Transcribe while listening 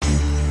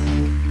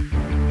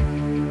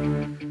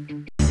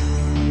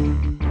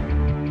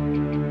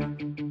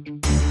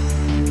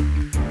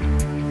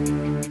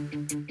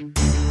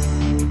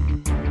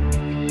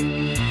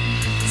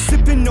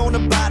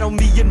bottle,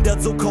 me and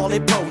Duds will call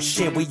it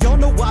potion. We all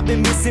know I've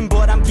been missing,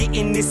 but I'm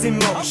getting this in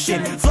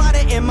motion. Fly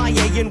to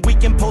MIA and we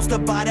can post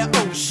up by the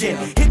ocean.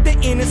 Hit the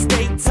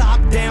interstate, top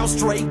down,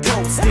 straight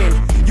coasting.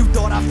 You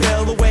thought I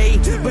fell away,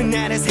 but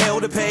now there's hell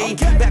to pay.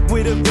 Back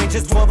with a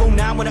vengeance,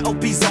 1209 when the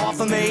OP's off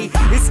of me.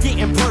 It's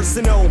getting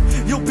personal,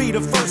 you'll be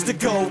the first to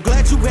go.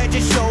 Glad you had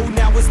your show,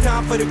 now it's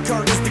time for the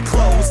curtains to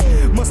close.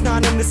 Must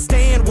not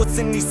understand what's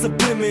in these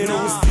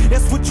subliminals.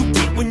 That's what you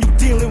get when you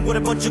dealing with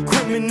a bunch of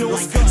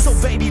criminals. So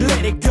baby,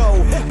 let it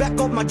go, back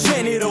off my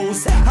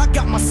genitals. I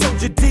got my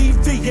soldier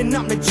DV and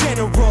I'm the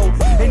general,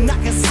 and I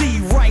can see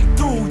right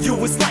through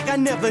you. It's like I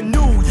never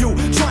knew you,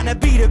 trying to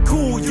be the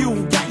cool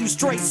you. Got you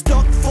straight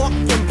stuck, fucked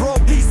and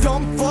broke. These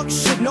dumb fucks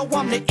should know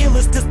I'm the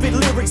illest to spit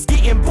lyrics,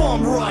 getting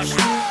bum rushed.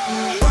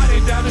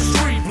 Riding down the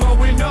street,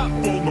 blowing up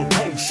on the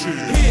potion.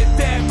 Hit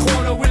that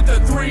corner with the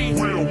 3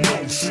 real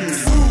motion.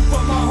 Swoop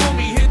up my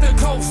homie, hit the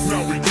coast.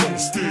 Now we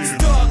coasting.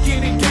 Stuck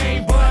in the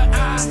game, but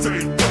I stay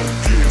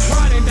focused.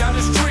 Riding down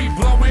the street,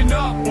 blowing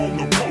up on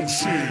the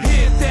potion.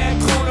 Hit that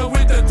corner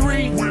with the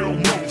 3 real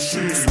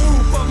motion.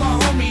 Swoop up my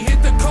homie,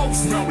 hit the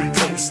coast. Now we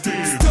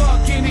coasting.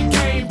 Stuck in the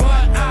game,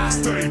 but I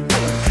stay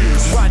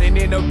focused. Riding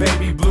in a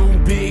baby blue,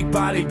 big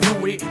body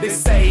Buick. They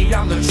say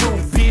I'm the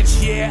truth,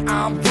 bitch, yeah,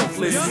 I'm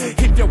ruthless.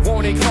 If you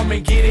want it, come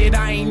and get it,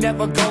 I ain't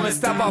never gonna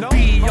stop. I'll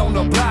be on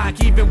the block,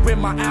 even when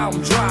my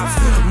album drops.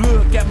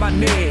 Look at my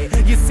neck,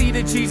 you see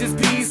the Jesus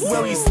piece?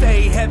 Well, he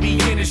stay heavy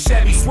in a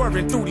Chevy,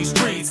 swerving through these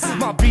streets.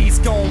 My beats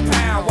gon'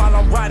 pound while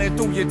I'm riding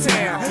through your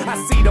town. I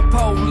see the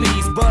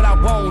police, but I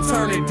won't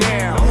turn it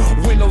down.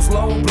 Windows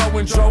low,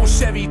 blowing dro,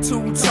 Chevy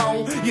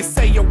two-tone. You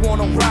say you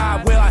wanna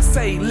ride, well, I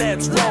say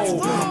let's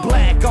roll.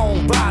 Black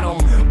on bottom,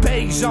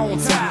 beige on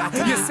top.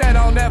 You said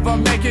I'll never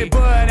make it,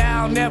 but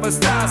I'll never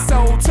stop.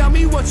 So tell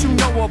me what you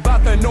know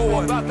about the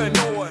North.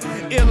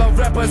 Illa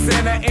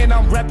representer and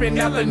I'm reppin'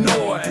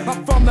 Illinois.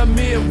 I'm from the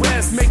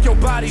Midwest, make your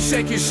body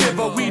shake and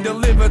shiver. We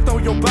deliver, throw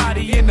your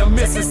body in the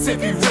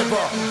Mississippi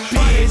River.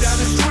 Bitch, down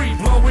the street,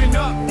 blowing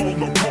up